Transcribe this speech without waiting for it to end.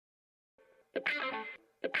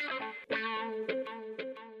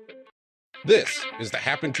This is the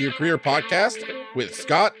Happen to Your Career podcast with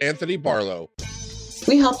Scott Anthony Barlow.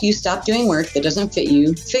 We help you stop doing work that doesn't fit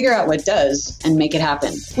you, figure out what does, and make it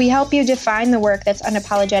happen. We help you define the work that's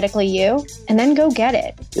unapologetically you, and then go get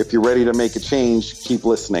it. If you're ready to make a change, keep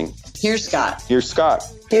listening. Here's Scott. Here's Scott.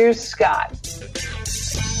 Here's Scott.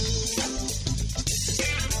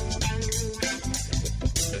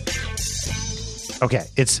 Okay,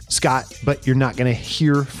 it's Scott, but you're not going to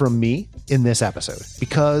hear from me in this episode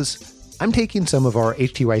because I'm taking some of our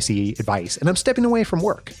HTYC advice and I'm stepping away from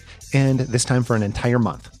work, and this time for an entire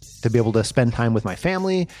month to be able to spend time with my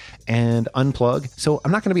family and unplug. So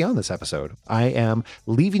I'm not going to be on this episode. I am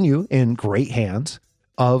leaving you in great hands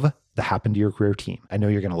of the Happen to Your Career team. I know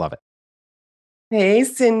you're going to love it. Hey,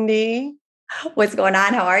 Cindy. What's going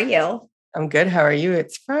on? How are you? I'm good. How are you?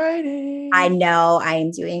 It's Friday. I know. I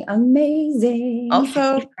am doing amazing.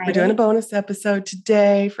 Also, we're doing a bonus episode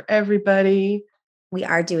today for everybody. We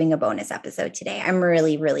are doing a bonus episode today. I'm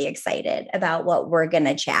really, really excited about what we're going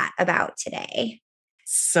to chat about today.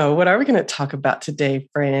 So what are we going to talk about today,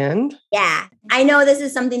 friend? Yeah, I know this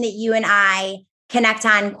is something that you and I connect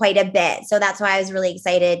on quite a bit. So that's why I was really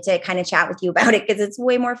excited to kind of chat with you about it, because it's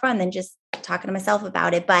way more fun than just talking to myself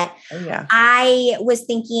about it. But I was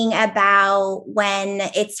thinking about when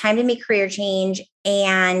it's time to make career change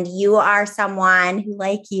and you are someone who,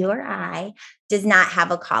 like you or I, does not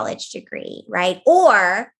have a college degree, right?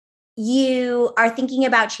 Or you are thinking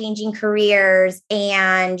about changing careers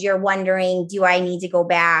and you're wondering, do I need to go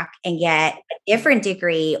back and get a different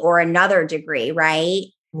degree or another degree, right?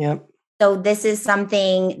 Yep. So this is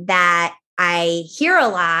something that I hear a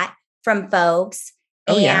lot from folks.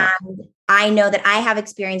 I know that I have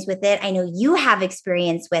experience with it. I know you have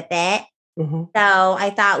experience with it. Mm-hmm. So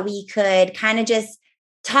I thought we could kind of just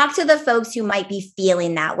talk to the folks who might be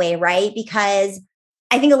feeling that way, right? Because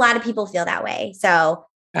I think a lot of people feel that way. So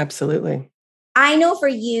absolutely. I know for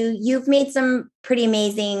you, you've made some pretty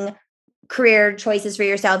amazing career choices for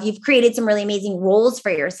yourself. You've created some really amazing roles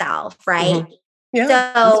for yourself, right? Mm-hmm.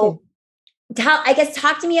 Yeah. So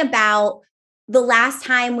talk to me about the last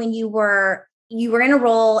time when you were in a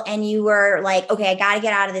role and you were like, okay, I got to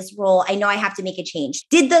get out of this role. I know I have to make a change.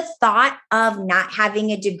 Did the thought of not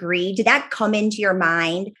having a degree, did that come into your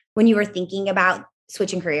mind when you were thinking about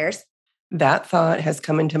switching careers? That thought has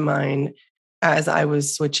come into mind as I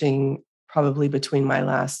was switching probably between my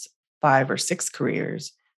last 5 or 6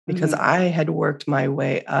 careers, because I had worked my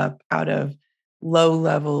way up out of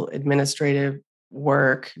low-level administrative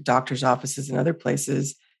work, doctor's offices and other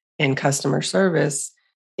places in customer service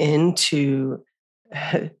into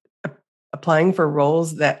applying for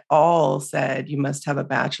roles that all said you must have a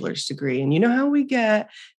bachelor's degree. And you know how we get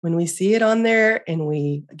when we see it on there and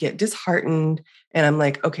we get disheartened. And I'm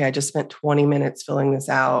like, okay, I just spent 20 minutes filling this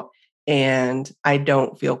out and I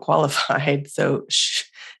don't feel qualified. So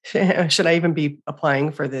should I even be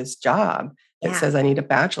applying for this job that says I need a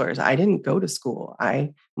bachelor's? I didn't go to school.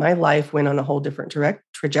 My life went on a whole different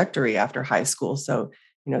trajectory after high school. So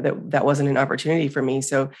that wasn't an opportunity for me.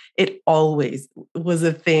 So it always was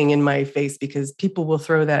a thing in my face, because people will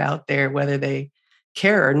throw that out there, whether they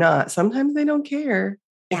care or not. Sometimes they don't care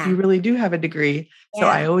if you really do have a degree. So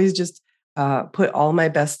I always just put all my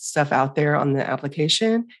best stuff out there on the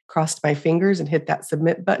application, crossed my fingers and hit that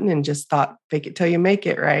submit button and just thought, fake it till you make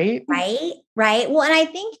it, right? Right. Well, and I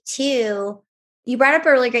think too, you brought up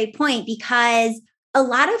a really great point, because a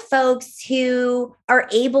lot of folks who are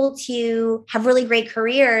able to have really great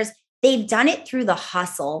careers, they've done it through the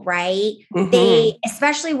hustle, right? Mm-hmm.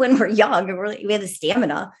 Especially when we're young and we have the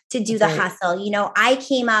stamina to do the hustle. I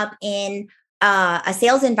came up in a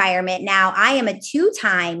sales environment. Now I am a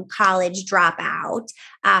 2-time college dropout,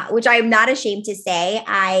 which I'm not ashamed to say.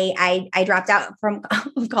 I dropped out from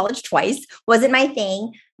college twice. Wasn't my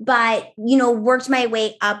thing, but, worked my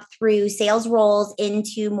way up through sales roles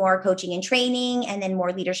into more coaching and training, and then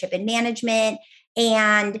more leadership and management.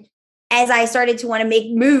 And as I started to want to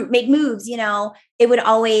make moves, it would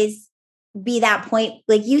always be that point,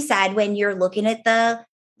 like you said, when you're looking at the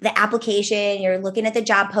application, you're looking at the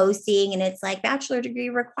job posting and it's like bachelor degree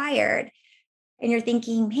required. And you're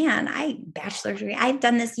thinking, man, bachelor degree, I've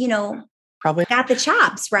done this, probably got the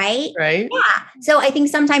chops, right? Right. Yeah. So I think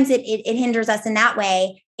sometimes it hinders us in that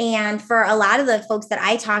way. And for a lot of the folks that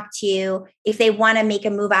I talk to, if they want to make a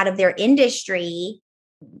move out of their industry,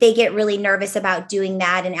 they get really nervous about doing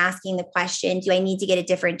that and asking the question, do I need to get a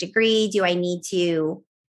different degree? Do I need to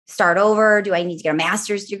start over? Do I need to get a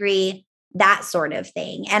master's degree? That sort of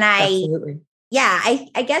thing. And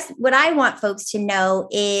I guess what I want folks to know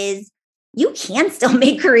is you can still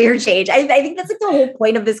make career change. I think that's like the whole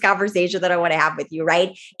point of this conversation that I want to have with you,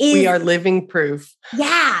 right? We are living proof.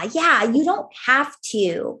 Yeah. You don't have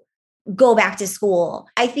to go back to school.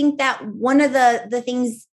 I think that one of the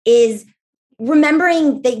things is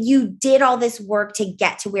remembering that you did all this work to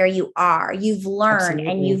get to where you are. You've learned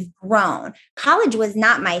and you've grown. College was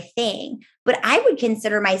not my thing, but I would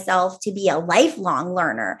consider myself to be a lifelong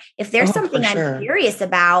learner. If there's something I'm curious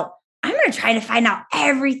about, I'm going to try to find out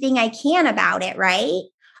everything I can about it, right?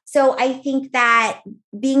 So I think that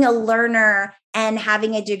being a learner and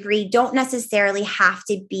having a degree don't necessarily have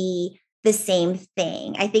to be the same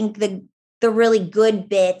thing. I think the really good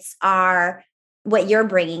bits are what you're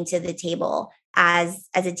bringing to the table as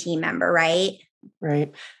a team member, right?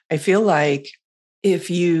 Right. I feel like if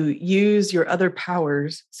you use your other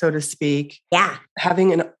powers, so to speak,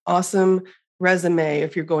 having an awesome resume,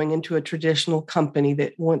 if you're going into a traditional company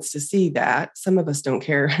that wants to see that, some of us don't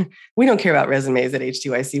care. We don't care about resumes at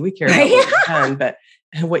H2IC. We care about what you've done, but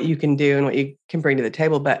what you can do and what you can bring to the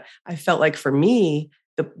table. But I felt like for me,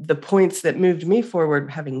 the points that moved me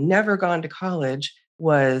forward, having never gone to college,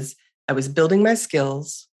 was I was building my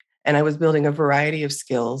skills and I was building a variety of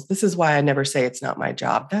skills. This is why I never say it's not my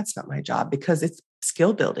job. That's not my job, because it's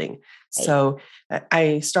skill building. Right. So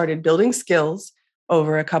I started building skills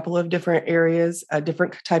over a couple of different areas,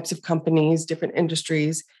 different types of companies, different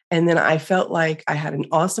industries. And then I felt like I had an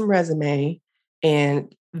awesome resume,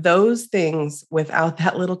 and those things without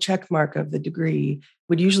that little check mark of the degree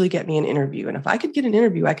would usually get me an interview. And if I could get an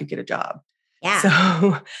interview, I could get a job. Yeah.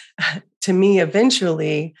 So to me,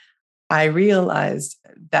 eventually, I realized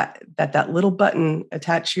that little button,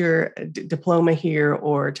 attach your diploma here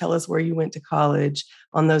or tell us where you went to college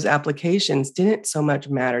on those applications, didn't so much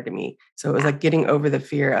matter to me. So it was like getting over the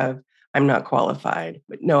fear of I'm not qualified.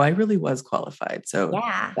 But no, I really was qualified. So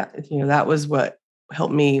that was what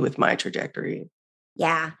helped me with my trajectory.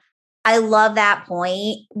 Yeah. I love that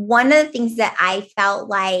point. One of the things that I felt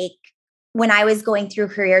like when I was going through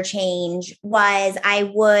career change was I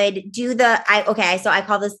would do so I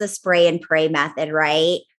call this the spray and pray method,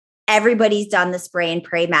 right? Everybody's done the spray and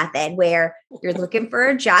pray method where you're looking for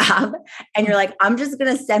a job and you're like, I'm just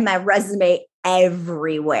going to send my resume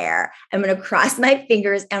everywhere. I'm going to cross my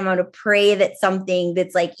fingers and I'm going to pray that something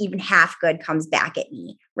that's like even half good comes back at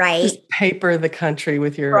me, right? Just paper the country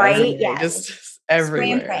with your resume. Yes. Just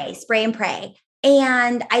everywhere. Spray and pray.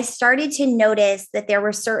 And I started to notice that there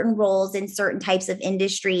were certain roles in certain types of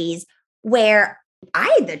industries where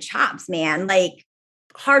I had the chops, man, like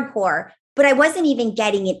hardcore, but I wasn't even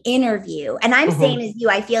getting an interview. And I'm same as you.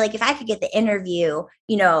 I feel like if I could get the interview,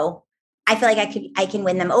 I feel like I can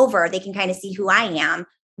win them over. They can kind of see who I am.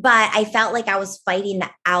 But I felt like I was fighting the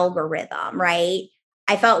algorithm, right?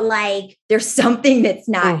 I felt like there's something that's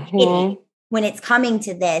not hitting when it's coming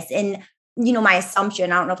to this. And my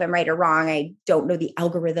assumption, I don't know if I'm right or wrong. I don't know the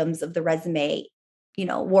algorithms of the resume,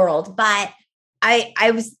 world, but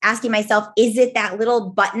I was asking myself, is it that little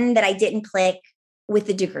button that I didn't click with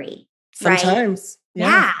the degree? Sometimes. Right?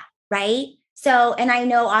 Yeah. Right. So, and I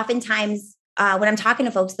know oftentimes when I'm talking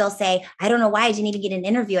to folks, they'll say, I don't know why I didn't even get an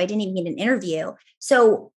interview.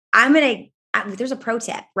 So there's a pro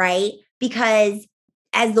tip, right? Because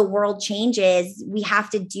as the world changes, we have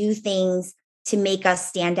to do things to make us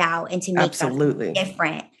stand out and to make us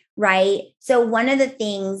different, right? So one of the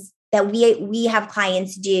things that we have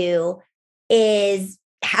clients do is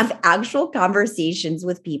have actual conversations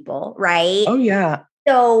with people, right? Oh, yeah.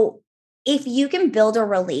 So if you can build a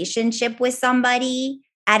relationship with somebody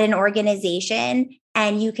at an organization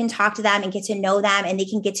and you can talk to them and get to know them and they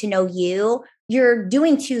can get to know you, you're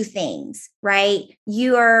doing two things, right?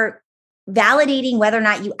 You are validating whether or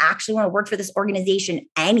not you actually want to work for this organization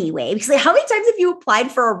anyway. Because how many times have you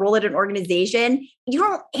applied for a role at an organization? You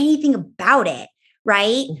don't know anything about it,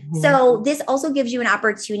 right? So this also gives you an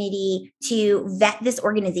opportunity to vet this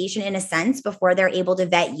organization in a sense before they're able to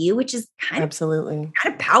vet you, which is kind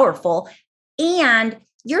of powerful. And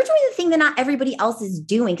you're doing the thing that not everybody else is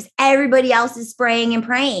doing because everybody else is spraying and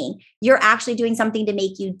praying. You're actually doing something to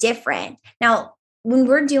make you different. Now, when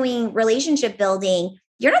we're doing relationship building,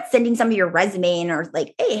 you're not sending somebody your resume and or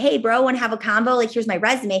like, hey, bro, want to have a combo? Like, here's my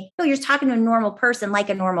resume. No, you're just talking to a normal person, like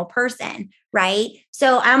a normal person, right?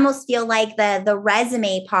 So I almost feel like the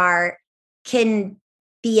resume part can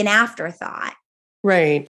be an afterthought.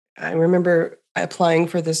 Right. I remember applying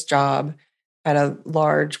for this job at a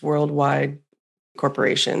large worldwide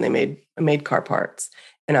corporation. They made car parts.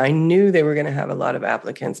 And I knew they were going to have a lot of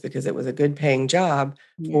applicants because it was a good paying job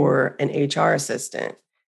for an HR assistant.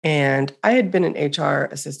 And I had been an HR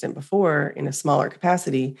assistant before in a smaller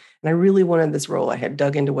capacity, and I really wanted this role. I had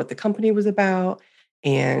dug into what the company was about,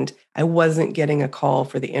 And I wasn't getting a call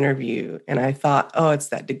for the interview. And I thought, oh, it's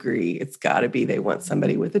that degree. It's got to be they want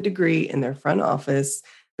somebody with a degree in their front office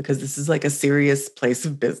because this is like a serious place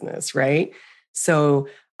of business, right? So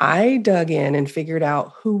I dug in and figured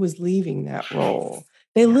out who was leaving that role.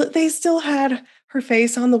 They still had her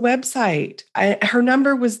face on the website. Her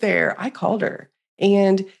number was there. I called her.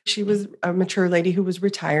 And she was a mature lady who was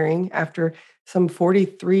retiring after some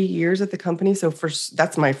 43 years at the company. So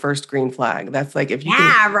that's my first green flag. That's like, if you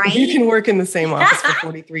can work in the same office for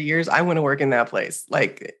 43 years, I want to work in that place.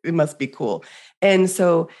 Like, it must be cool. And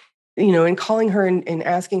so, in calling her and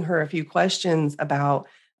asking her a few questions about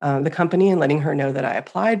the company and letting her know that I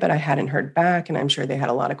applied, but I hadn't heard back. And I'm sure they had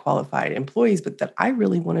a lot of qualified employees, but that I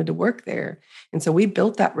really wanted to work there. And so we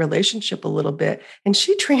built that relationship a little bit. And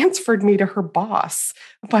she transferred me to her boss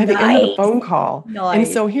by the end of the phone call. And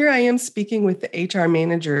so here I am speaking with the HR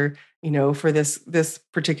manager, for this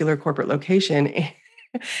particular corporate location.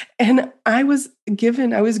 And I was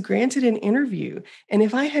granted an interview. And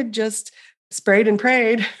if I had just sprayed and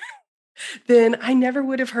prayed, then I never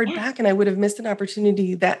would have heard back, and I would have missed an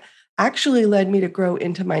opportunity that actually led me to grow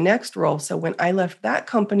into my next role. So when I left that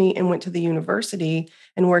company and went to the university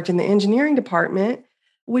and worked in the engineering department,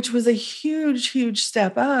 which was a huge, huge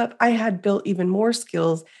step up, I had built even more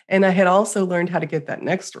skills, and I had also learned how to get that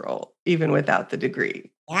next role, even without the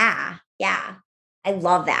degree. Yeah. Yeah. I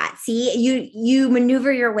love that. See, you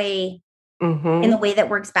maneuver your way in the way that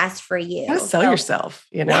works best for you. You gotta sell yourself,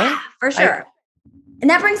 Yeah, for sure. And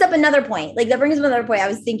that brings up another point. I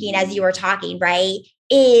was thinking as you were talking, right?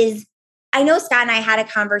 Is I know Scott and I had a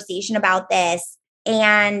conversation about this,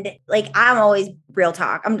 and like, I'm always real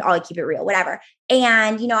talk. I'll keep it real, whatever.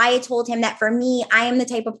 And, I had told him that for me, I am the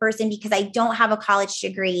type of person, because I don't have a college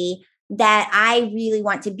degree, that I really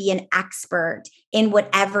want to be an expert in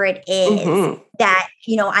whatever it is that,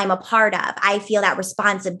 I'm a part of. I feel that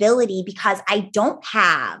responsibility because I don't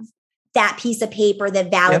have that piece of paper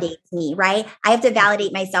that validates me, right? I have to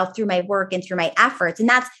validate myself through my work and through my efforts. And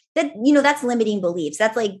that's limiting beliefs.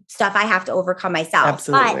 That's like stuff I have to overcome myself.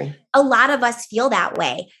 Absolutely. But a lot of us feel that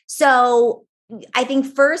way. So I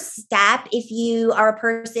think first step, if you are a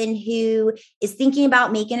person who is thinking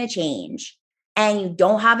about making a change and you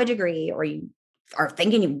don't have a degree, or you are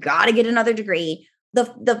thinking you've got to get another degree, I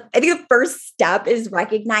think the first step is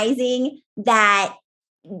recognizing that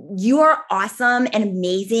you are awesome and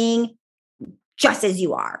amazing just as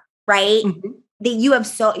you are, right? That you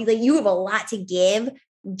have a lot to give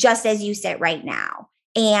just as you sit right now.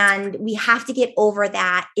 And we have to get over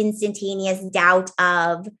that instantaneous doubt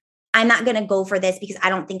of, I'm not going to go for this because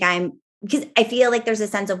because I feel like there's a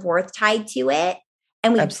sense of worth tied to it.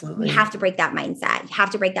 And we have to break that mindset. You have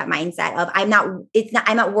to break that mindset of, I'm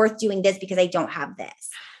not worth doing this because I don't have this.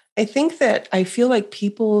 I think that I feel like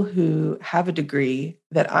people who have a degree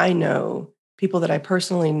that I know, people that I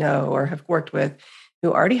personally know or have worked with,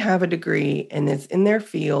 who already have a degree and it's in their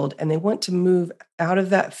field, and they want to move out of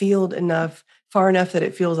that field far enough that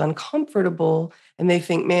it feels uncomfortable, and they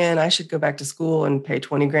think, man, I should go back to school and pay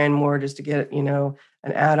 20 grand more just to get, an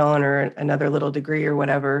add-on or another little degree or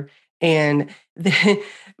whatever. But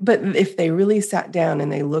if they really sat down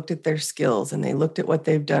and they looked at their skills and they looked at what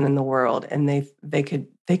they've done in the world, and they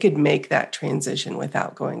could make that transition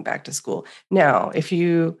without going back to school. Now, if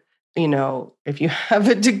you have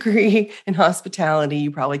a degree in hospitality, you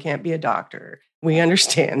probably can't be a doctor. We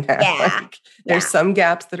understand that. Yeah. There's some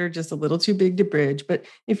gaps that are just a little too big to bridge. But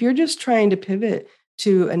if you're just trying to pivot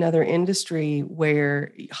to another industry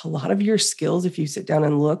where a lot of your skills, if you sit down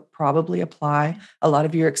and look, probably apply, a lot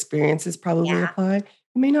of your experiences probably apply,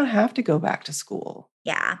 you may not have to go back to school.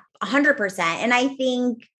 Yeah, 100%. And I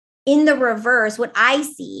think in the reverse, what I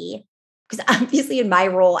see, because obviously in my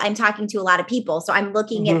role, I'm talking to a lot of people. So I'm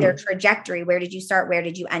looking at their trajectory. Where did you start? Where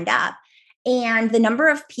did you end up? And the number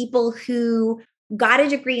of people who got a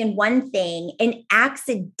degree in one thing and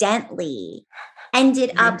accidentally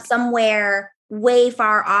ended up somewhere way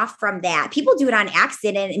far off from that. People do it on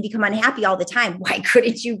accident and become unhappy all the time. Why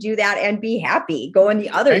couldn't you do that and be happy? Go in the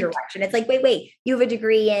other direction. It's like, wait, you have a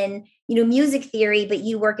degree in, music theory, but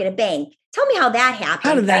you work at a bank. Tell me how that happened.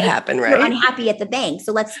 How did that happen, right? You're unhappy at the bank.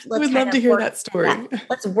 So let's I would love to hear that story.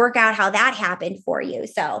 Let's work out how that happened for you.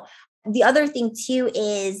 So the other thing too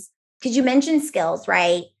is, because you mentioned skills,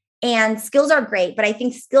 right? And skills are great, but I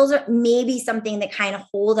think skills are maybe something that kind of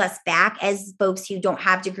hold us back as folks who don't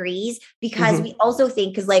have degrees, because we also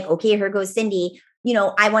think, because like, okay, here goes Cindy,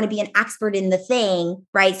 I want to be an expert in the thing,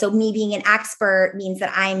 right? So me being an expert means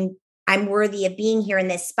that I'm worthy of being here in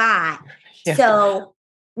this spot. Yeah. So,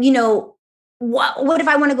 what if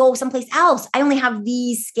I want to go someplace else? I only have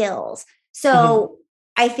these skills. So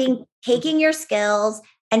I think taking your skills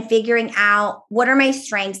and figuring out what are my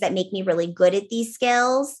strengths that make me really good at these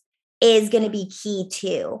skills is going to be key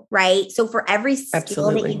too, right? So for every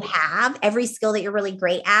skill that you have, every skill that you're really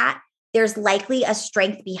great at, there's likely a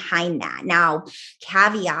strength behind that. Now,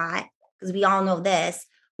 caveat, because we all know this,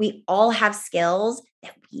 we all have skills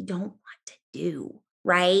that we don't want to do,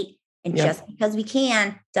 right? And just because we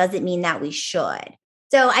can doesn't mean that we should.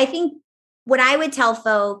 So I think what I would tell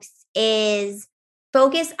folks is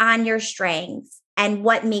focus on your strengths and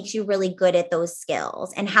what makes you really good at those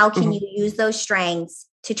skills, and how can you use those strengths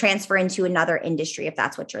to transfer into another industry if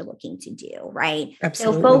that's what you're looking to do, right?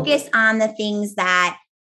 Absolutely. So focus on the things that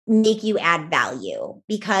make you add value,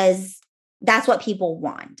 because that's what people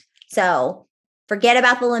want. So forget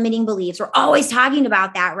about the limiting beliefs. We're always talking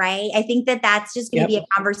about that, right? I think that that's just going to be a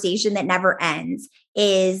conversation that never ends,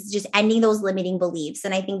 is just ending those limiting beliefs.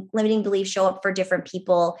 And I think limiting beliefs show up for different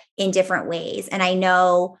people in different ways. And I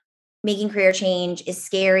know making career change is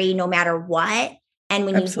scary no matter what. And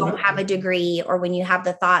when you don't have a degree, or when you have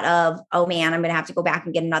the thought of, oh man, I'm going to have to go back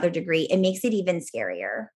and get another degree, it makes it even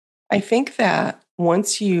scarier. I think that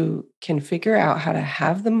once you can figure out how to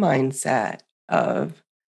have the mindset of,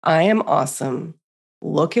 I am awesome,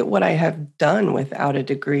 look at what I have done without a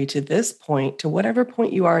degree to this point, to whatever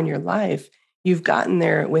point you are in your life, you've gotten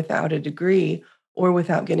there without a degree or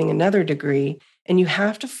without getting another degree. And you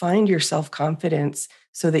have to find your self-confidence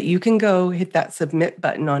so that you can go hit that submit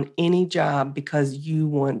button on any job because you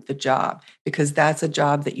want the job, because that's a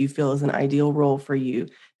job that you feel is an ideal role for you,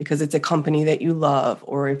 because it's a company that you love,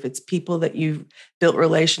 or if it's people that you've built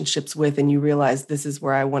relationships with and you realize this is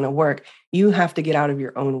where I want to work. You have to get out of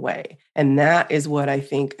your own way. And that is what I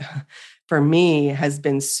think for me has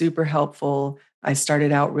been super helpful. I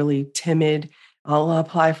started out really timid. I'll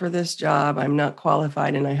apply for this job. I'm not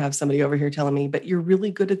qualified. And I have somebody over here telling me, but you're really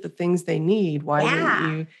good at the things they need. Why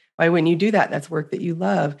wouldn't you do that? That's work that you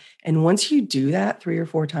love. And once you do that 3 or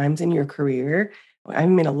 4 times in your career, I've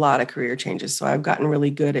made a lot of career changes. So I've gotten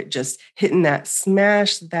really good at just hitting that,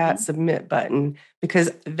 smash that submit button,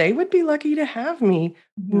 because they would be lucky to have me.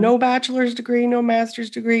 No bachelor's degree, no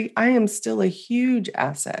master's degree. I am still a huge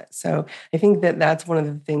asset. So I think that that's one of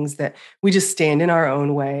the things that we just stand in our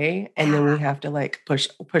own way. And then we have to like push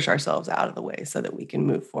ourselves out of the way so that we can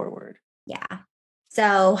move forward. Yeah.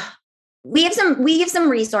 So we have some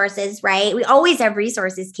resources, right? We always have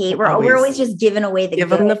resources, Kate. We're always just giving away the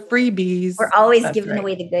goods. Give them the freebies. We're always giving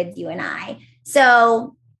away the goods, you and I.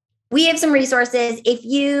 So we have some resources. If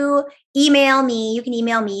you email me, you can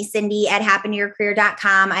email me,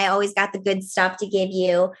 Cindy@happentoyourcareer.com. I always got the good stuff to give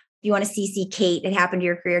you. If you want to CC Kate at Happen to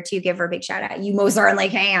Your Career too, give her a big shout out. You most certainly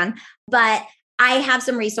can. But I have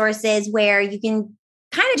some resources where you can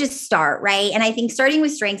kind of just start, right? And I think starting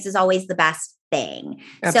with strengths is always the best thing.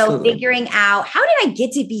 Absolutely. So figuring out, how did I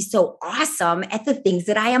get to be so awesome at the things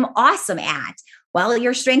that I am awesome at? Well,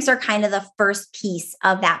 your strengths are kind of the first piece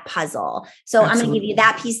of that puzzle. So I'm going to give you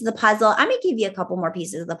that piece of the puzzle. I'm going to give you a couple more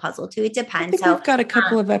pieces of the puzzle too. It depends. We've got a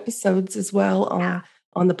couple of episodes as well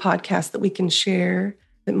on the podcast that we can share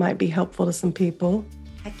that might be helpful to some people.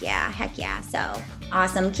 Heck yeah. So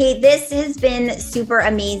awesome. Kate, this has been super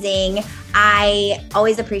amazing. I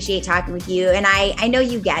always appreciate talking with you, and I know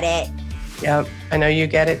you get it. Yep, I know you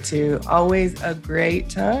get it too. Always a great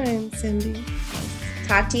time, Cindy.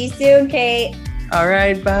 Talk to you soon, Kate. All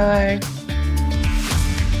right, bye.